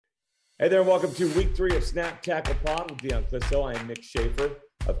Hey there, and welcome to week 3 of Snap Tackle Pod with Dion Clisso. I am Nick Schaefer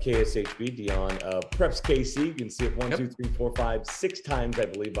of KSHB. Dion preps KC. You can see it 1, 2, 3, 4, 5, 6 times, I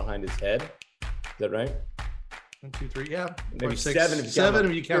believe, behind his head. Is that right? 1, 2, 3, yeah. Maybe 6, 7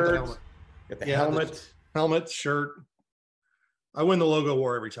 if you count the helmet. Got the helmet. Helmet, shirt. I win the logo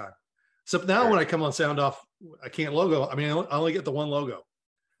war every time. Except now when I come on Sound Off, I can't logo. I mean, I only get the one logo.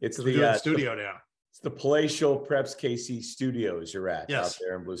 It's the studio now. It's the Palatial Preps KC studios you're at out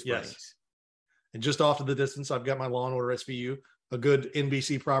there in Blue Springs. Yes. And just off to the distance, I've got my Law and Order SVU, a good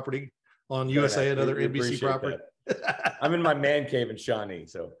NBC property on USA, another NBC property. I'm in my man cave in Shawnee,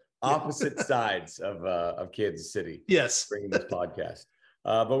 so opposite sides of Kansas City. Yes. Bringing this podcast.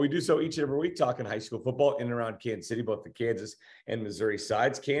 But we do so each and every week, talking high school football in and around Kansas City, both the Kansas and Missouri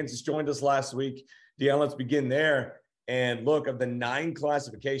sides. Kansas joined us last week. Dion, let's begin there. And look, of the 9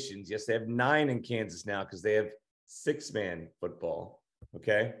 classifications, yes, they have 9 in Kansas now because they have 6-man football.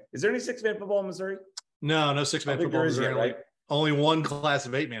 Okay. Is there any 6-man football in Missouri? No 6-man football in Missouri. Yet, right? Only one class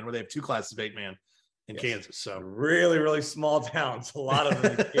of 8-man, where they have 2 classes of 8-man in Kansas. So really, really small towns. A lot of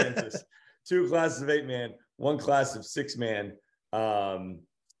them in Kansas. 2 classes of 8-man, 1 class of 6-man. We have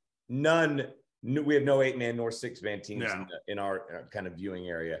no 8-man nor 6-man teams in our kind of viewing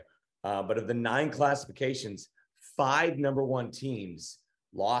area. But of the 9 classifications, 5 number 1 teams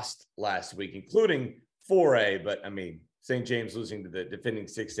lost last week, including 4A. But I mean, St. James losing to the defending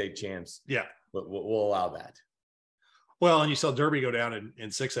 6A champs. Yeah, we'll allow that. Well, and you saw Derby go down in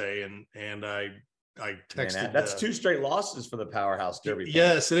 6A, and I texted. Man, that's 2 straight losses for the powerhouse Derby.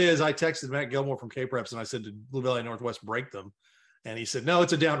 Yes, it is. I texted Matt Gilmore from K-Preps, and I said, did Blue Valley Northwest break them? And he said, no,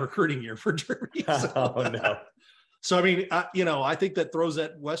 it's a down recruiting year for Derby. Oh, no. So, I mean, I think that throws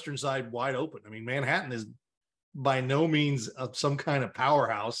that Western side wide open. I mean, Manhattan is by no means some kind of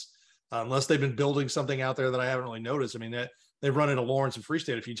powerhouse, unless they've been building something out there that I haven't really noticed. I mean, they've run into Lawrence and Free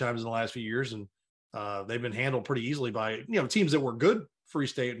State a few times in the last few years, and they've been handled pretty easily by, teams that were good Free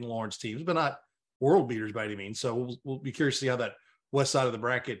State and Lawrence teams, but not world beaters by any means. So we'll be curious to see how that west side of the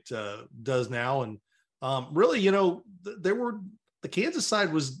bracket does now. And really, the Kansas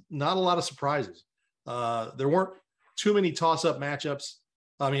side was not a lot of surprises. There weren't too many toss-up matchups.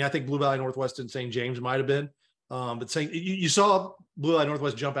 I mean, I think Blue Valley Northwest and St. James might have been. But you saw Blue Valley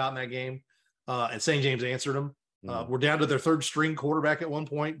Northwest jump out in that game, and St. James answered them. We're down to their 3rd string quarterback at one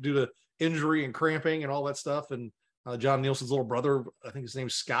point due to injury and cramping and all that stuff. And John Nielsen's little brother, I think his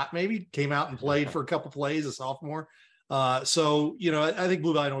name's Scott, maybe, came out and played for a couple plays, a sophomore. I think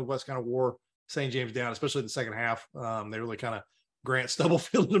Blue Valley Northwest kind of wore St. James down, especially in the second half. They really kind of Grant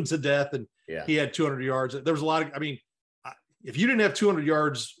Stubblefielded him to death, and he had 200 yards. There was a lot of, if you didn't have 200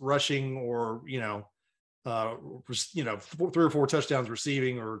 yards rushing or, 3 or 4 touchdowns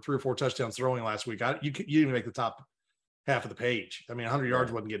receiving or 3 or 4 touchdowns throwing last week, you didn't even make the top half of the page. I mean, 100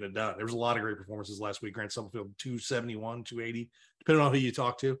 yards wasn't getting it done. There was a lot of great performances last week. Grant Stubblefield, 271, 280, depending on who you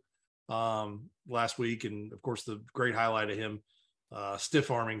talk to last week. And of course, the great highlight of him stiff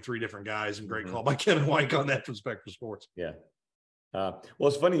arming 3 different guys, and great call by Kevin White on that from Spectrum Sports. Yeah. Well,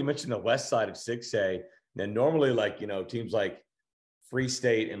 it's funny you mentioned the west side of 6A. And normally, teams like Free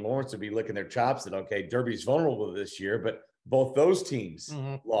State and Lawrence would be licking their chops that, okay, Derby's vulnerable this year, but both those teams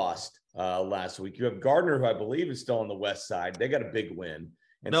lost last week. You have Gardner, who I believe is still on the west side. They got a big win.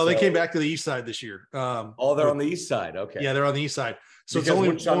 And they came back to the east side this year. They're on the east side. Okay. Yeah, they're on the east side. So because it's only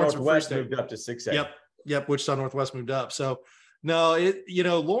Wichita Lawrence Northwest moved up to 6A. Yep. Wichita Northwest moved up. So no,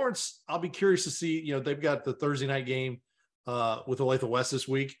 Lawrence, I'll be curious to see, they've got the Thursday night game with Olathe West this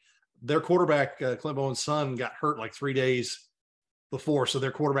week. Their quarterback, Clint Bowen's son, got hurt like 3 days before. So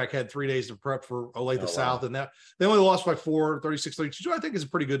their quarterback had 3 days to prep for Olathe South. And that they only lost by 4, 36-32. I think is a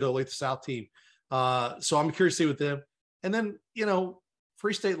pretty good Olathe South team. So I'm curious to see with them. And then,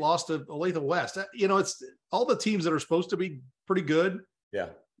 Free State lost to Olathe West. It's all the teams that are supposed to be pretty good. Yeah.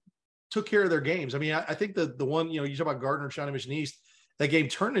 Took care of their games. I mean, I think the one, you talk about Gardner and Shawnee Mission East, that game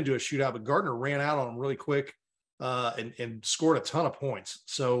turned into a shootout, but Gardner ran out on them really quick and scored a ton of points.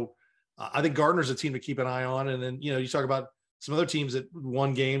 So I think Gardner's a team to keep an eye on. And then, you talk about some other teams that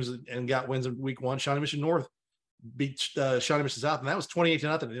won games and got wins in week 1. Shawnee Mission North beat Shawnee Mission South, and that was 28-0.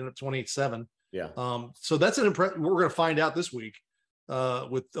 It ended up 28-7. Yeah. So that's an impression. We're going to find out this week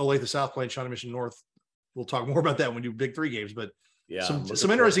with Olathe South playing Shawnee Mission North. We'll talk more about that when we do big 3 games, but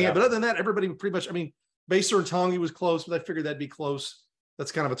some interesting. But other than that, everybody pretty much, Basehor and Tongi was close, but I figured that'd be close.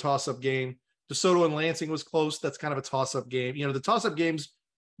 That's kind of a toss-up game. DeSoto and Lansing was close. That's kind of a toss-up game. The toss-up games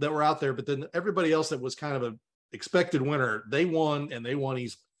that were out there, but then everybody else that was kind of a expected winner, they won, and they won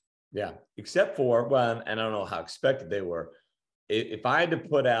easily. Yeah, except for, and I don't know how expected they were. If I had to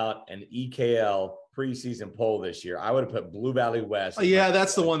put out an EKL preseason poll this year, I would have put Blue Valley West. Oh, yeah,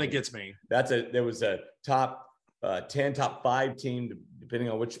 that's the one that gets me. There was a top 10, top 5 team, depending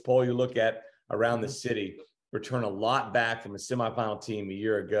on which poll you look at around the city, return a lot back from a semifinal team a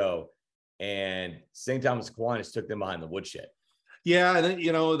year ago. And St. Thomas Aquinas took them behind the woodshed. Yeah, and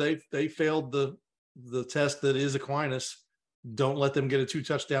then, they failed the test that is Aquinas. Don't let them get a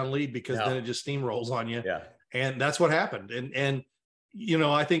 2-touchdown lead, because then it just steamrolls on you. Yeah. And that's what happened. And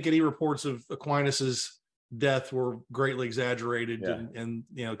I think any reports of Aquinas's death were greatly exaggerated. Yeah. And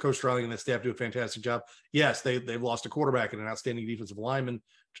Coach Strouling and the staff do a fantastic job. Yes, they've lost a quarterback and an outstanding defensive lineman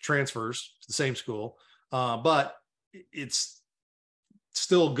to transfers to the same school. But it's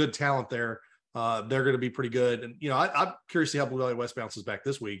still good talent there. They're going to be pretty good. And, I'm curious to see how Blue Valley West bounces back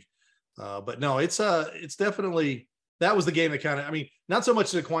this week. But no, it's definitely, that was the game that kind of, not so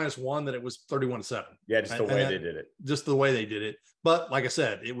much that Aquinas won, that it was 31-7. Yeah, just the way they did it. Just the way they did it. But like I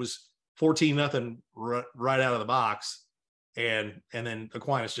said, it was 14-0 right out of the box. And then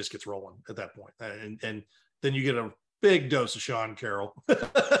Aquinas just gets rolling at that point. And then you get a big dose of Sean Carroll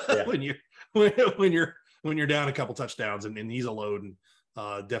when you're down a couple touchdowns, and he's a load,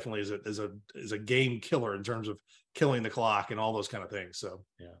 and definitely is a game killer in terms of killing the clock and all those kind of things. So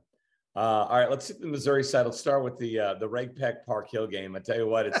yeah. All right, let's hit the Missouri side. Let's start with the Ray Peck Park Hill game. I tell you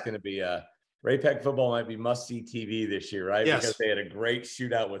what, it's going to be Ray Peck football might be must-see TV this year, right? Yes. Because they had a great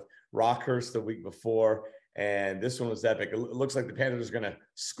shootout with Rockhurst the week before, and this one was epic. It looks like the Panthers are going to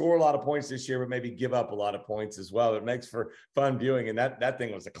score a lot of points this year, but maybe give up a lot of points as well. It makes for fun viewing, and that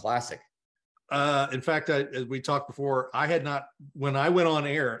thing was a classic. In fact, as we talked before, when I went on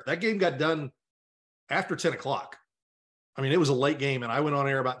air, that game got done after 10 o'clock. It was a late game, and I went on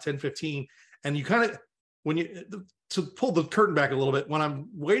air about 10:15. And you kind of, to pull the curtain back a little bit, when I'm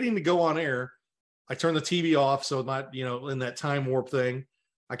waiting to go on air, I turn the TV off. So not, in that time warp thing,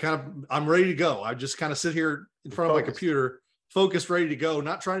 I'm ready to go. I just kind of sit here in front of my computer, focused, ready to go,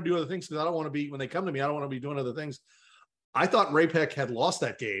 not trying to do other things, because I don't want to be, when they come to me, I don't want to be doing other things. I thought Ray Peck had lost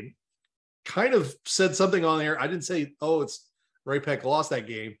that game. Kind of said something on there. I didn't say, it's Ray Peck lost that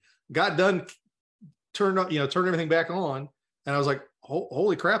game. Got done, turned everything back on, and I was like,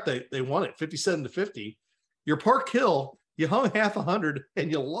 holy crap, they won it 57-50. Your Park Hill, you hung half 100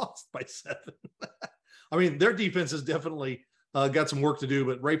 and you lost by 7. Their defense has definitely got some work to do,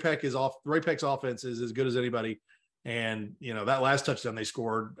 but Ray Peck's offense is as good as anybody. And that last touchdown they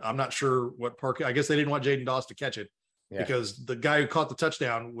scored, I'm not sure what I guess they didn't want Jaden Doss to catch it. Yeah. Because the guy who caught the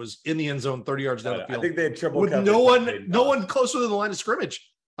touchdown was in the end zone 30 yards down the field. I think they had triple with no one closer than the line of scrimmage.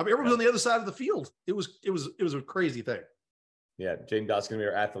 Everyone was on the other side of the field. It was a crazy thing. Yeah, Jaden Doss going to be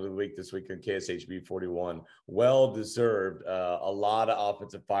our athlete of the week this week on KSHB 41. Well deserved. A lot of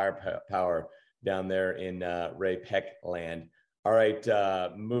offensive firepower down there in Ray Peck land. All right,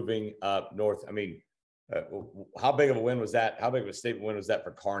 moving up north. How big of a win was that? How big of a statement win was that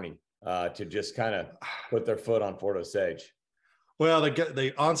for Kearney? To just kind of put their foot on Fort Osage. Well, they got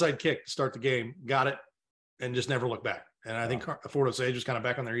the onside kick to start the game, got it, and just never looked back. And I think Fort Osage was kind of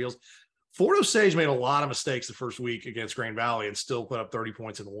back on their heels. Fort Osage made a lot of mistakes the first week against Grand Valley and still put up 30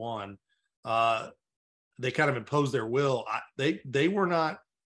 points and won. They kind of imposed their will. They were not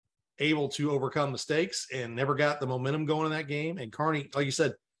able to overcome mistakes and never got the momentum going in that game. And Kearney, like you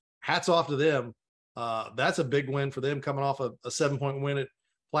said, hats off to them. That's a big win for them, coming off a 7-point win at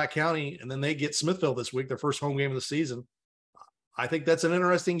Platte County, and then they get Smithville this week, their first home game of the season. I think that's an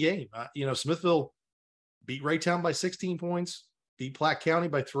interesting game. Smithville beat Raytown by 16 points, beat Platte County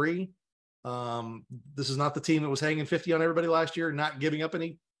by 3. This is not the team that was hanging 50 on everybody last year, not giving up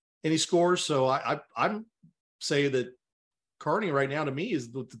any scores. So I'm saying that Kearney right now, to me,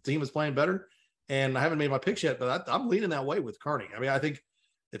 is the team is playing better. And I haven't made my picks yet, but I'm leaning that way with Kearney. I think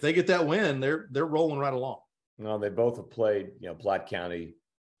if they get that win, they're rolling right along. No, they both have played, Platte County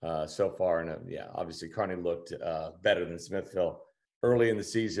so far. And obviously Kearney looked better than Smithville early in the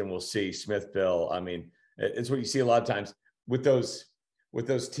season. We'll see Smithville. It's what you see a lot of times with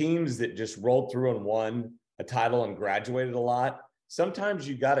those teams that just rolled through and won a title and graduated a lot. Sometimes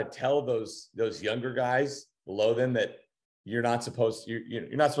you got to tell those younger guys below them that you're not supposed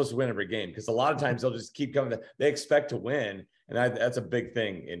to win every game, because a lot of times they'll just keep coming. They expect to win, and that's a big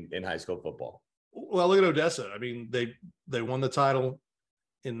thing in high school football. Well, look at Odessa. They won the title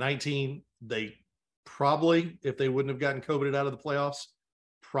in 19. They probably, if they wouldn't have gotten coveted out of the playoffs,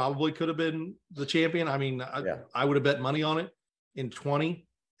 probably could have been the champion. I would have bet money on it in 20.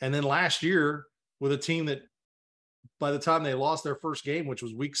 And then last year with a team that by the time they lost their first game, which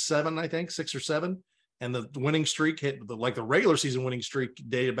was week 7, I think 6 or 7, and the winning streak hit the regular season winning streak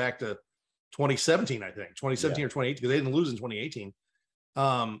dated back to 2017, I think 2017 or 2018, because they didn't lose in 2018.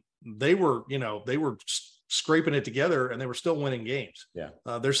 they were, they were scraping it together and they were still winning games. Yeah.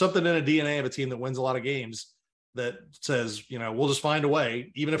 There's something in a DNA of a team that wins a lot of games that says, we'll just find a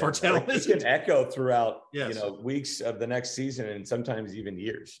way, even if our talent can echo throughout, yes. Weeks of the next season and sometimes even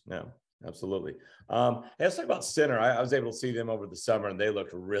years. No, absolutely. Hey, let's talk about center. I was able to see them over the summer and they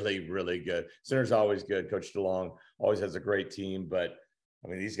looked really, really good. Center's always good. Coach DeLong always has a great team, but I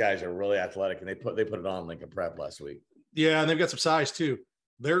mean, these guys are really athletic and they put it on Lincoln Prep last week. Yeah. And they've got some size too.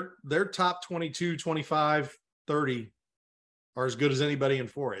 Their top 22, 25, 30 are as good as anybody in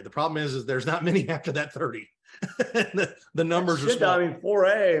 4A. The problem is there's not many after that 30. the numbers are small. I mean,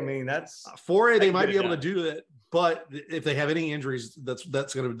 4A, I mean, that's 4A, they might be able to do that. But if they have any injuries,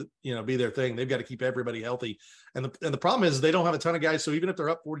 that's going to, be their thing. They've got to keep everybody healthy. And the problem is they don't have a ton of guys. So even if they're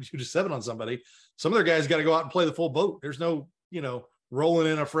up 42-7 on somebody, some of their guys got to go out and play the full boat. There's no,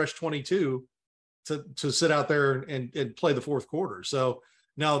 rolling in a fresh 22 to sit out there and play the fourth quarter. So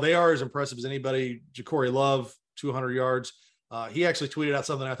no, they are as impressive as anybody. Ja'Cory Love, 200 yards. He actually tweeted out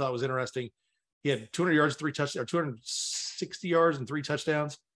something I thought was interesting. He had 200 yards, 3 touchdowns, or 260 yards and 3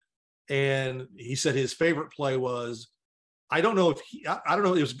 touchdowns. And he said his favorite play was, I don't know,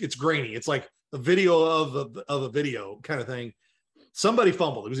 it's grainy. It's like a video of a video kind of thing. Somebody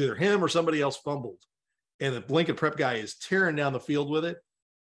fumbled. It was either him or somebody else fumbled. And the Lincoln Prep guy is tearing down the field with it.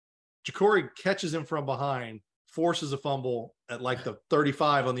 Ja'Cory catches him from behind, forces a fumble at like the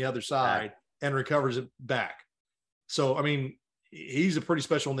 35 on the other side and recovers it back. So, I mean, he's a pretty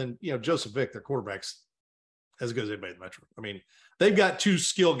special. And then, Joseph Vick, their quarterback's as good as anybody in the Metro. I mean, they've got 2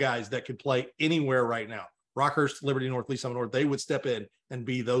 skill guys that could play anywhere right now. Rockhurst, Liberty North, Lee Summit North, they would step in and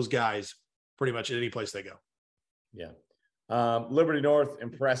be those guys pretty much at any place they go. Yeah. Liberty North,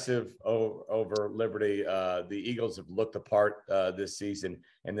 impressive over Liberty. The Eagles have looked apart this season.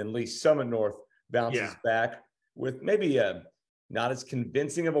 And then Lee Summit North bounces back with maybe not as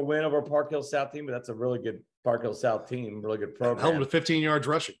convincing of a win over a Park Hill South team, but that's a really good Park Hill South team, really good program. Held with 15 yards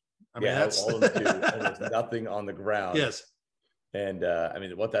rushing. I mean, that's all of them do. Almost nothing on the ground. Yes. And I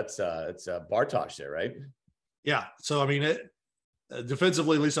mean, it's Bartosh there, right? Yeah. So, I mean,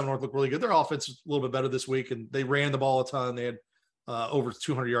 defensively, Lee Summit North looked really good. Their offense is a little bit better this week, and they ran the ball a ton. They had over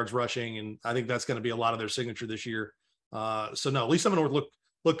 200 yards rushing, and I think that's going to be a lot of their signature this year. So, no, Lee Summit North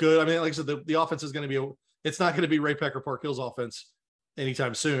look good. I mean, like I said, the offense is going to be it's not going to be Ray Peck or Park Hill's offense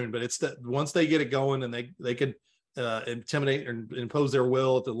anytime soon, but it's that once they get it going and they can intimidate and impose their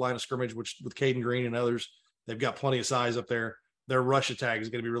will at the line of scrimmage, which with Caden Green and others, they've got plenty of size up there. Their rush attack is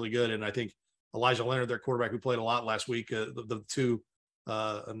going to be really good. And I think Elijah Leonard, their quarterback who played a lot last week, the 2,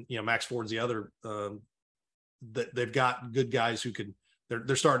 Max Ford's the other, they've got good guys who can,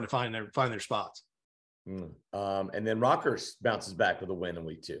 they're starting to find their spots. And then Rockhurst bounces back with a win in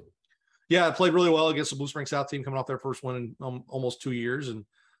week 2. Yeah, it played really well against the Blue Spring South team coming off their first win in almost 2 years. And,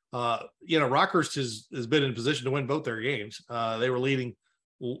 Rockhurst has been in position to win both their games. They were leading,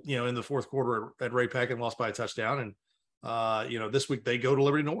 in the fourth quarter at Ray Peck and lost by a touchdown. And, this week they go to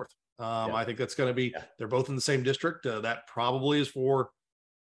Liberty North. I think that's going to be, they're both in the same district. That probably is for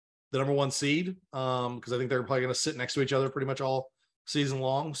the number 1 seed because I think they're probably going to sit next to each other pretty much all season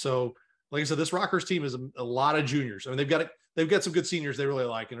long. So, like I said, this Rockhurst team is a lot of juniors. I mean, they've got some good seniors they really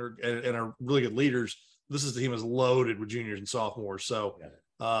like and are really good leaders. This is the team is loaded with juniors and sophomores. So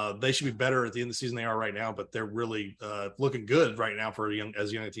they should be better at the end of the season than they are right now, but they're really looking good right now for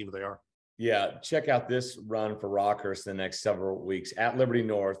as young a team as they are. Yeah. Check out this run for Rockhurst in the next several weeks at Liberty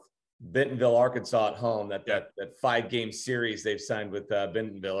North, Bentonville, Arkansas at home, that 5-game series they've signed with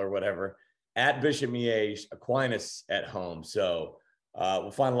Bentonville or whatever, at Bishop Miege, Aquinas at home. So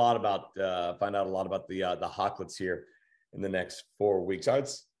we'll find out a lot about the Hawklets here in the next 4 weeks. All right,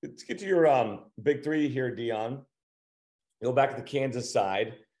 let's get to your big 3 here, Dion. Go back to the Kansas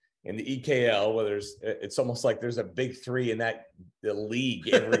side in the EKL, where it's almost like there's a big 3 in the league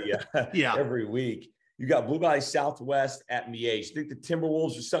every week. You got Blue Valley Southwest at Miege. You think the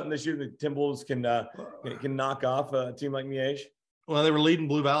Timberwolves are something this year? The Timberwolves can knock off a team like Miege? Well, they were leading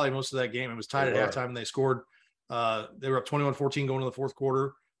Blue Valley most of that game. It was tied at halftime, and they scored. They were up 21-14 going to the fourth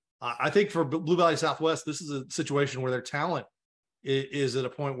quarter. I think for Blue Valley Southwest, this is a situation where their talent is at a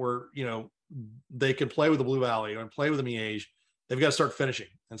point where, they can play with the Blue Valley and play with the Miege. They've got to start finishing.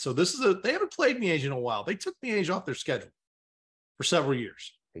 And so they haven't played Miege in a while. They took Miege off their schedule for several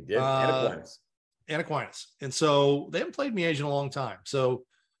years. They did. And Aquinas. And so they haven't played Miege in a long time. So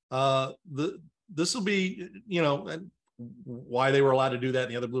this will be, why they were allowed to do that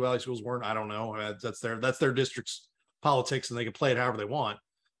and the other Blue Valley schools weren't, I don't know. That's their district's politics and they can play it however they want.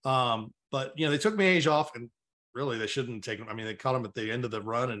 But they took Miege off and really they shouldn't take them. I mean, they caught them at the end of the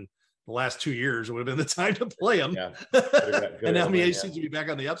run and the last 2 years, it would have been the time to play them. Yeah. And now Miege seems to be back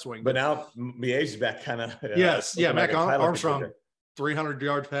on the upswing. But now Miege is back kind of. Yes. Yeah. Mac Armstrong, 300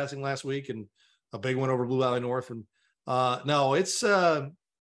 yards passing last week and a big one over Blue Valley North. And no, it's I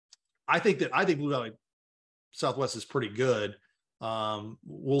think Blue Valley Southwest is pretty good.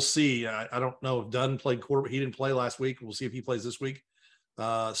 We'll see. I don't know if Dunn played quarter. He didn't play last week. We'll see if he plays this week.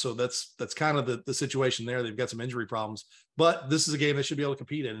 So that's kind of the situation there. They've got some injury problems, but this is a game they should be able to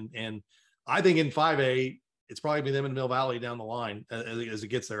compete in. And I think in 5A, it's probably be them in Mill Valley down the line as it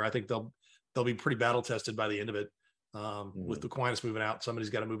gets there. I think they'll be pretty battle tested by the end of it. With the Aquinas moving out,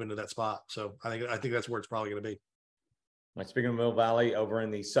 somebody's got to move into that spot. So I think that's where it's probably going to be. Speaking of Mill Valley, over in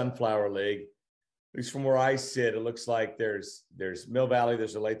the Sunflower League, at least from where I sit, it looks like there's Mill Valley,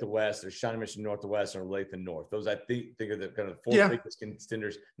 there's Olathe West, there's Shawnee Mission Northwest, and Olathe North. Those I think are the kind of four biggest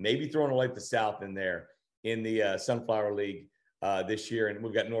contenders. Maybe throwing Olathe South in there in the Sunflower League this year, and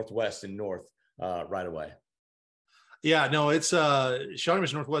we've got Northwest and North right away. Yeah, no, it's Shawnee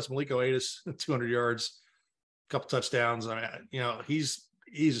Mission Northwest. Maliko Atis, 200 yards, a couple touchdowns. I mean, he's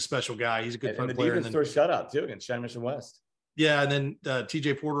a special guy. He's a good fun player. And the defense throw shutout too against Shawnee Mission West. Yeah, and then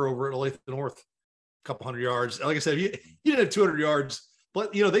TJ Porter over at Olathe North. Couple hundred yards. Like I said, he didn't have 200 yards,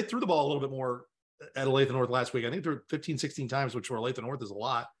 but they threw the ball a little bit more at Olathe North last week. I think they threw 15, 16 times, which for Olathe North is a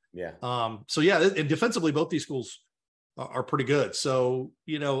lot. Yeah. So yeah, and defensively, both these schools are pretty good. So,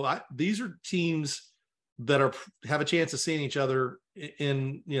 these are teams that have a chance of seeing each other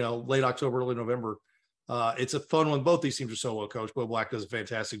in, late October, early November. It's a fun one. Both these teams are so well coached. Bo Black does a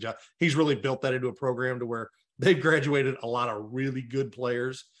fantastic job. He's really built that into a program to where they've graduated a lot of really good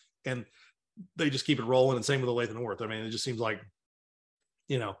players, and they just keep it rolling. And same with Olathe North. I mean, it just seems like,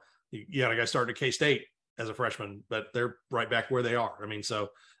 you got a guy starting at K-State as a freshman, but they're right back where they are. I mean, so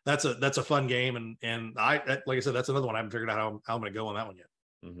that's a fun game. And like I said, that's another one I haven't figured out how I'm going to go on that one yet.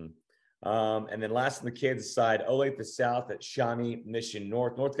 Mm-hmm. And then last on the Kansas side, Olathe South at Shawnee Mission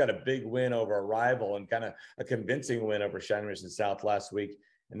North. North got a big win over a rival and kind of a convincing win over Shawnee Mission South last week.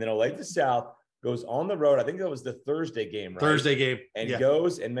 And then Olathe South goes on the road. I think that was the Thursday game, right? Thursday game. And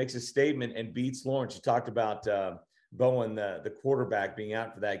goes and makes a statement and beats Lawrence. You talked about Bowen, the quarterback, being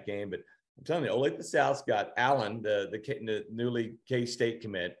out for that game. But I'm telling you, Olathe South's got Allen, the newly K-State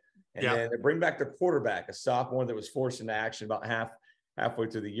commit. And then they bring back the quarterback, a sophomore that was forced into action about halfway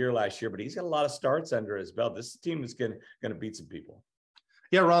through the year last year. But he's got a lot of starts under his belt. This team is going to beat some people.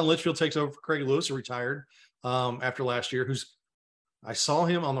 Yeah, Ron Litchfield takes over for Craig Lewis, who retired after last year, I saw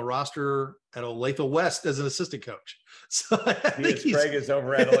him on the roster at Olathe West as an assistant coach. So Craig is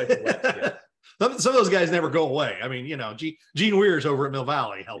over at Olathe West. Yeah. Some of those guys never go away. I mean, Gene Weir's over at Mill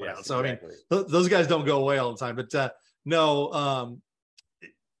Valley helping out. So exactly. I mean, those guys don't go away all the time. But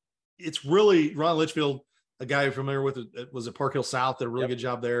it's really Ron Litchfield, a guy you're familiar with. It was at Park Hill South, did a really good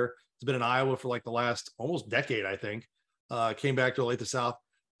job there. He's been in Iowa for like the last almost decade, I think. Came back to Olathe South.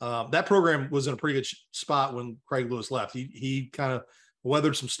 That program was in a pretty good spot when Craig Lewis left. He kind of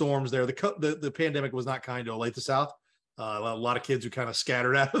weathered some storms there. The pandemic was not kind to Olathe South. A lot of kids who kind of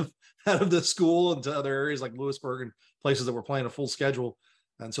scattered out of the school into other areas like Lewisburg and places that were playing a full schedule.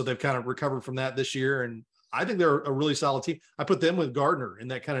 And so they've kind of recovered from that this year. And I think they're a really solid team. I put them with Gardner in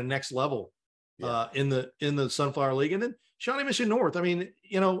that kind of next level in the Sunflower League. And then Shawnee Mission North. I mean,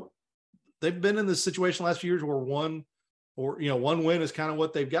 they've been in this situation the last few years where one win is kind of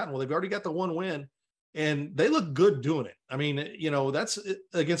what they've gotten. Well, they've already got the one win and they look good doing it. I mean, that's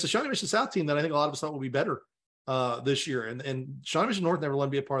against the Shawnee Mission South team that I think a lot of us thought would be better this year. And Shawnee Mission North never let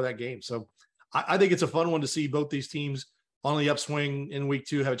them be a part of that game. So I think it's a fun one to see both these teams on the upswing in week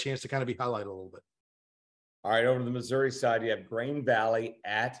 2 have a chance to kind of be highlighted a little bit. All right, over to the Missouri side, you have Grain Valley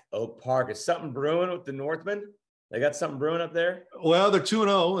at Oak Park. Is something brewing with the Northmen? They got something brewing up there? Well, they're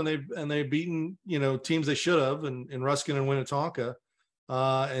 2-0 and they've beaten, teams they should have in Ruskin and Winnetonka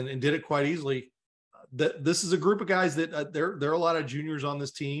and did it quite easily. This is a group of guys that there are a lot of juniors on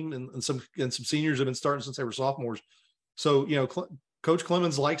this team and some seniors have been starting since they were sophomores. So, Coach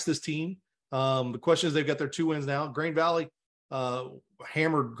Clemens likes this team. The question is they've got their 2 wins now. Grain Valley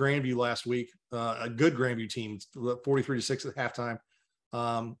hammered Grandview last week, a good Grandview team, 43-6 at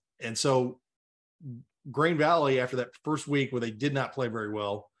halftime. And so Grain Valley, after that first week where they did not play very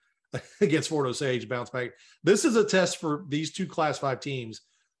well against Fort Osage, bounced back. This is a test for these 2 Class 5 teams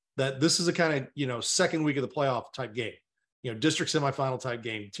that this is a kind of, second week of the playoff type game, district semifinal type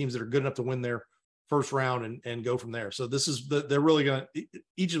game, teams that are good enough to win their first round and go from there. So this is they're really going to,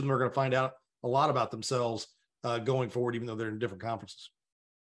 each of them are going to find out a lot about themselves going forward, even though they're in different conferences.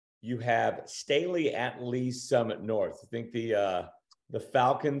 You have Staley at Lee's Summit North. You think the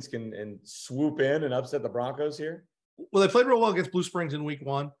Falcons can swoop in and upset the Broncos here? Well, they played real well against Blue Springs in week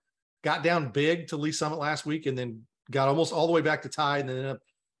 1. got down big to Lee Summit last week and then got almost all the way back to tie and then ended up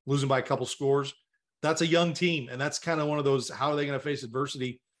losing by a couple scores. That's a young team. And that's kind of one of those, how are they going to face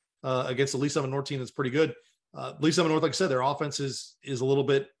adversity against the Lee Summit North team that's pretty good. Lee Summit North, like I said, their offense is a little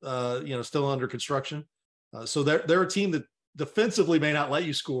bit, still under construction. So they're a team that defensively may not let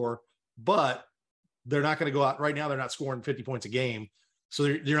you score, but they're not going to go out right now. They're not scoring 50 points a game. So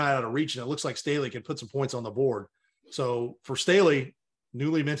you're not out of reach. And it looks like Staley can put some points on the board. So for Staley,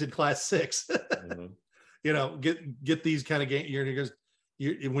 newly minted Class 6, get these kind of games.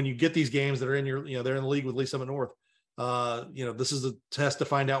 When you get these games that are in they're in the league with Lee Summit North. This is a test to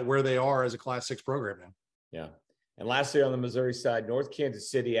find out where they are as a Class 6 program now. Yeah. And lastly, on the Missouri side, North Kansas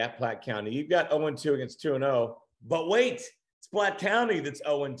City at Platte County. You've got 0-2 against 2-0, but wait, it's Platte County that's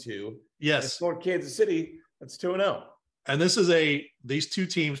 0-2. Yes. It's North Kansas City that's 2-0. And these two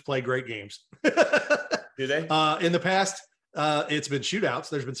teams play great games. Do they? In the past, it's been shootouts.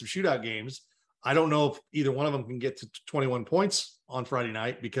 There's been some shootout games. I don't know if either one of them can get to 21 points on Friday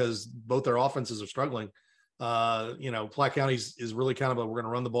night because both their offenses are struggling. Platte County is really kind of we're going to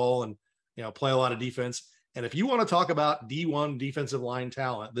run the ball and, play a lot of defense. And if you want to talk about D1 defensive line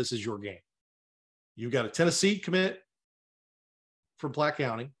talent, this is your game. You've got a Tennessee commit from Platte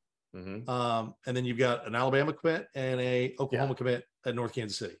County. Mm-hmm. And then you've got an Alabama commit and a Oklahoma commit at North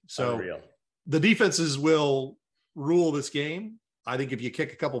Kansas City. So Unreal. The defenses will rule this game. I think if you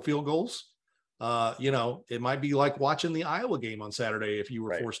kick a couple field goals, it might be like watching the Iowa game on Saturday if you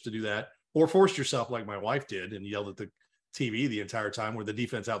were forced to do that, or forced yourself like my wife did and yelled at the TV the entire time, where the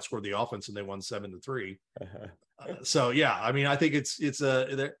defense outscored the offense and they won 7-3. I think it's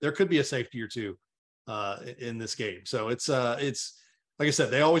there could be a safety or two in this game. So it's like I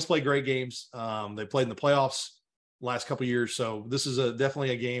said, they always play great games. They played in the playoffs last couple of years, so this is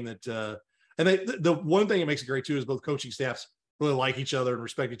definitely a game that. And the one thing that makes it great too is both coaching staffs really like each other and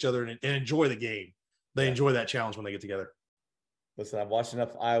respect each other and enjoy the game. They enjoy that challenge when they get together. Listen, I've watched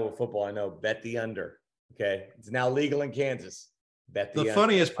enough Iowa football. I know bet the under. Okay, it's now legal in Kansas. Bet the under.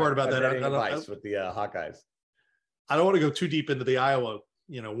 Funniest part about that, advice with the Hawkeyes. I don't want to go too deep into the Iowa,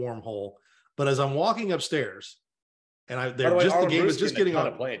 wormhole, but as I'm walking upstairs, and the game is just getting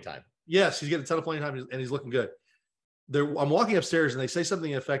on playing time. Yes, he's getting a ton of playing time, and he's looking good. I'm walking upstairs, and they say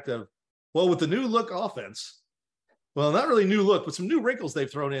something effective. Well, with the new look offense, well, not really new look, but some new wrinkles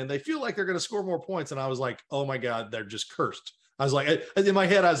they've thrown in, they feel like they're going to score more points. And I was like, oh my God, they're just cursed. I was like, in my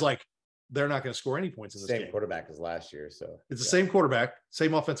head, I was like, they're not going to score any points in this game. Same quarterback as last year. So it's the same quarterback,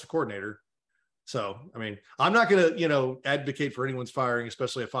 same offensive coordinator. So, I mean, I'm not going to, advocate for anyone's firing,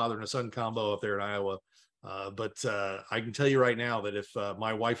 especially a father and a son combo up there in Iowa. But I can tell you right now that if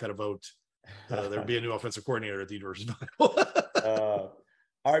my wife had a vote, there'd be a new offensive coordinator at the University of Iowa.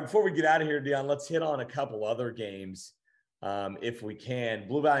 All right, before we get out of here, Dion, let's hit on a couple other games if we can.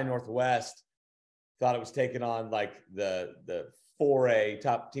 Blue Valley Northwest thought it was taking on like the 4A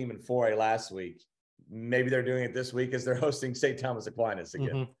top team in 4A last week. Maybe they're doing it this week as they're hosting St. Thomas Aquinas again.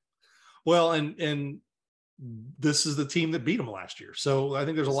 Mm-hmm. Well, and this is the team that beat them last year. So I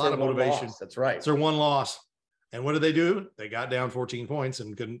think there's a lot of motivation. That's right. It's their one loss. And what did they do? They got down 14 points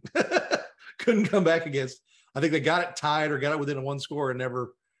and couldn't come back against. I think they got it tied or got it within a one score and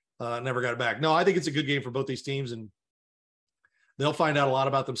never got it back. No, I think it's a good game for both these teams, and they'll find out a lot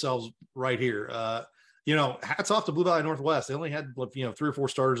about themselves right here. Hats off to Blue Valley Northwest. They only had 3 or 4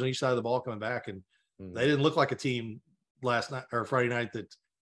 starters on each side of the ball coming back, and they didn't look like a team last night or Friday night that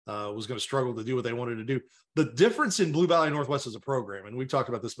was going to struggle to do what they wanted to do. The difference in Blue Valley Northwest as a program, and we've talked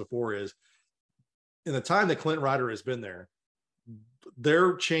about this before, is in the time that Clint Ryder has been there,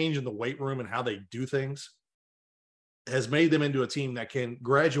 their change in the weight room and how they do things has made them into a team that can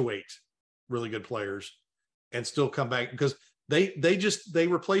graduate really good players and still come back, because they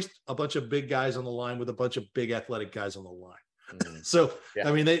replaced a bunch of big guys on the line with a bunch of big athletic guys on the line. So,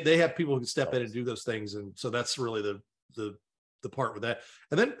 I mean, they have people who can step in and do those things. And so that's really the part with that.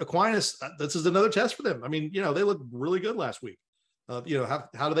 And then Aquinas, this is another test for them. I mean, they looked really good last week. How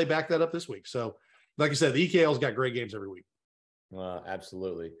do they back that up this week? So like I said, the EKL's got great games every week.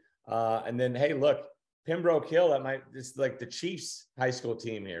 Absolutely. And then, hey, look, Pembroke Hill, it's like the Chiefs high school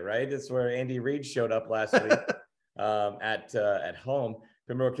team here, right? That's where Andy Reid showed up last week at home.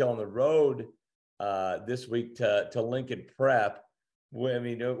 Pembroke Hill on the road this week to Lincoln Prep. I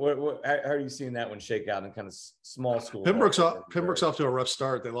mean, how are you seeing that one shake out in kind of small school? Pembroke's off to a rough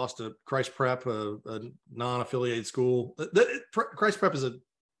start. They lost to Christ Prep, a non-affiliated school. Christ Prep is a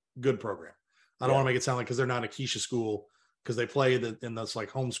good program. I don't want to make it sound like because they're not a Keisha school, because they play in this like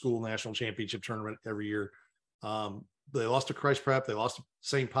homeschool national championship tournament every year. They lost to Christ Prep. They lost to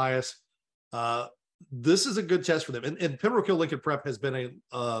St. Pius. This is a good test for them. And Pembroke Hill Lincoln Prep has been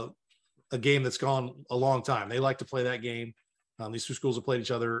a game that's gone a long time. They like to play that game. These two schools have played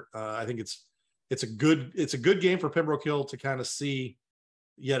each other. I think it's a good game for Pembroke Hill to kind of see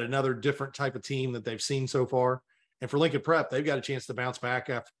yet another different type of team that they've seen so far. And for Lincoln Prep, they've got a chance to bounce back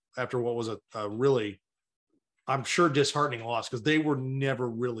after what was a really, I'm sure, disheartening loss, because they were never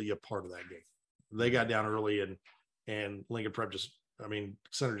really a part of that game. They got down early, and Lincoln Prep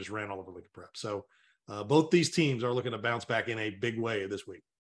Center just ran all over Lincoln Prep. So both these teams are looking to bounce back in a big way this week.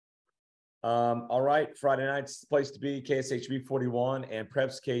 All right, Friday night's the place to be. KSHB 41 and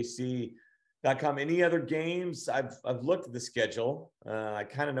PrepsKC.com. Any other games? I've looked at the schedule. I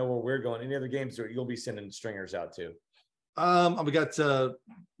kind of know where we're going. Any other games that you'll be sending stringers out to? We got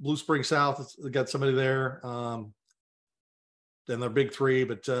Blue Spring South. We got somebody there. Then they're big three,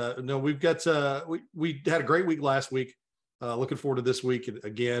 but no, we've got we had a great week last week. Looking forward to this week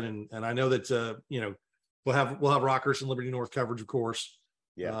again, and I know that we'll have Rockers and Liberty North coverage, of course.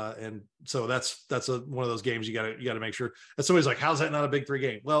 Yeah. And so that's one of those games you got to make sure. And somebody's like, how's that not a big three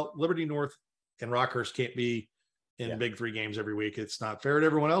game? Well, Liberty North and Rockers can't be in big three games every week. It's not fair to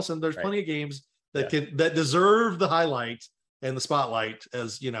everyone else. And there's plenty of games that that deserve the highlight and the spotlight.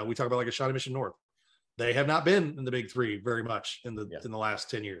 As we talk about, like a Shawnee Mission North. They have not been in the big three very much in the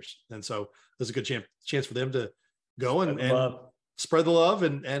last 10 years. And so there's a good chance for them to go and spread the love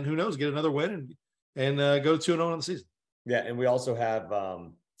and who knows, get another win and go 2-0 in the season. Yeah, and we also have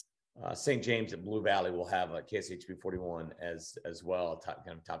St. James at Blue Valley will have a KSHB 41 as well,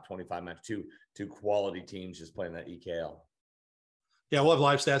 top 25 match. Two quality teams just playing that EKL. Yeah, we'll have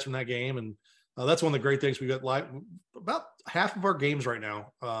live stats from that game, and that's one of the great things. We got live. About half of our games right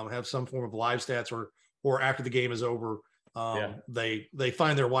now have some form of live stats, or after the game is over, they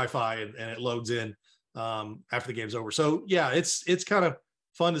find their Wi-Fi and it loads in after the game's over. So yeah, it's kind of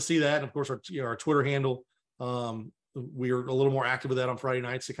fun to see that. And of course, our Twitter handle. We're a little more active with that on Friday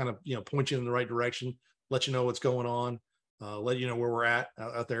nights to kind of, point you in the right direction, let you know what's going on, let you know where we're at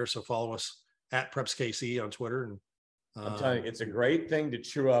out there. So follow us at PrepsKC on Twitter. And I'm telling you, it's a great thing to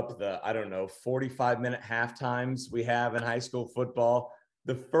chew up the, 45-minute half times we have in high school football.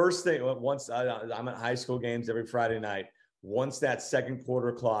 The first thing, once I'm at high school games every Friday night, once that second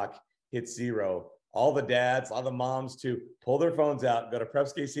quarter clock hits 0, all the dads, all the moms too, pull their phones out, go to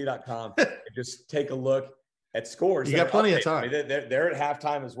PrepsKC.com and just take a look at scores. You got plenty of time. They're at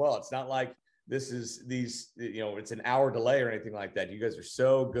halftime as well. It's not like this is it's an hour delay or anything like that. You guys are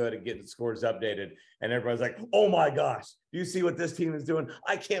so good at getting the scores updated, and everybody's like, oh my gosh, do you see what this team is doing?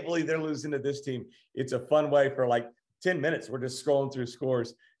 I can't believe they're losing to this team. It's a fun way for like 10 minutes. We're just scrolling through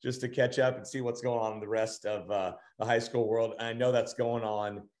scores just to catch up and see what's going on in the rest of the high school world. And I know that's going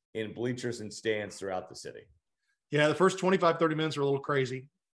on in bleachers and stands throughout the city. Yeah, the first 25, 30 minutes are a little crazy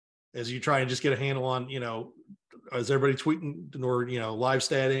as you try and just get a handle on, is everybody tweeting or, live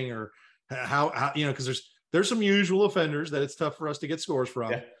statting or how because there's some usual offenders that it's tough for us to get scores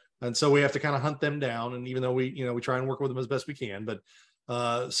from. Yeah. And so we have to kind of hunt them down. And even though we try and work with them as best we can, but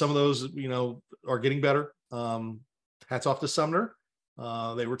some of those, are getting better. Hats off to Sumner.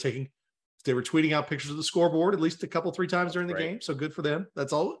 They were tweeting out pictures of the scoreboard at least a couple, 3 times during the game. So good for them.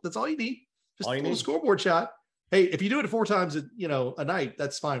 That's all you need. Just a little scoreboard shot. Hey, if you do it 4 times, a night,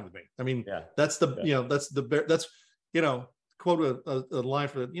 that's fine with me. I mean, that's quote a line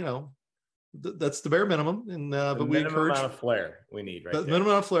for, that's the bare minimum. And, but we encourage amount of flair we need, right? The minimum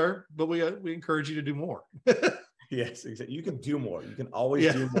amount of flair, but we encourage you to do more. Yes, exactly. You can do more. You can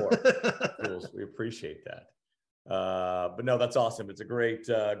always do more. We appreciate that. But no, that's awesome. It's a great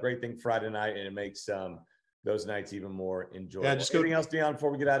thing Friday night, and it makes those nights even more enjoyable. Yeah, just anything else, Dion,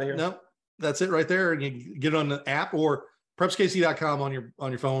 before we get out of here? No, that's it right there. And you get on the app or PrepsKC.com on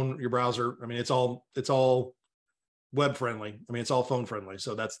your phone, your browser. I mean, it's all web friendly. I mean, it's all phone friendly.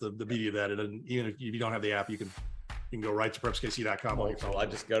 So that's the beauty of that. And even if you don't have the app, you can go right to PrepsKC.com on your phone. I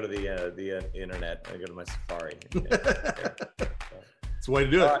just go to the internet. I go to my Safari. It's the way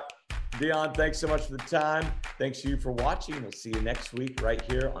to do it. Right. Dion, thanks so much for the time. Thanks to you for watching. We'll see you next week right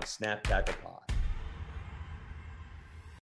here on Snap Tackle Pod.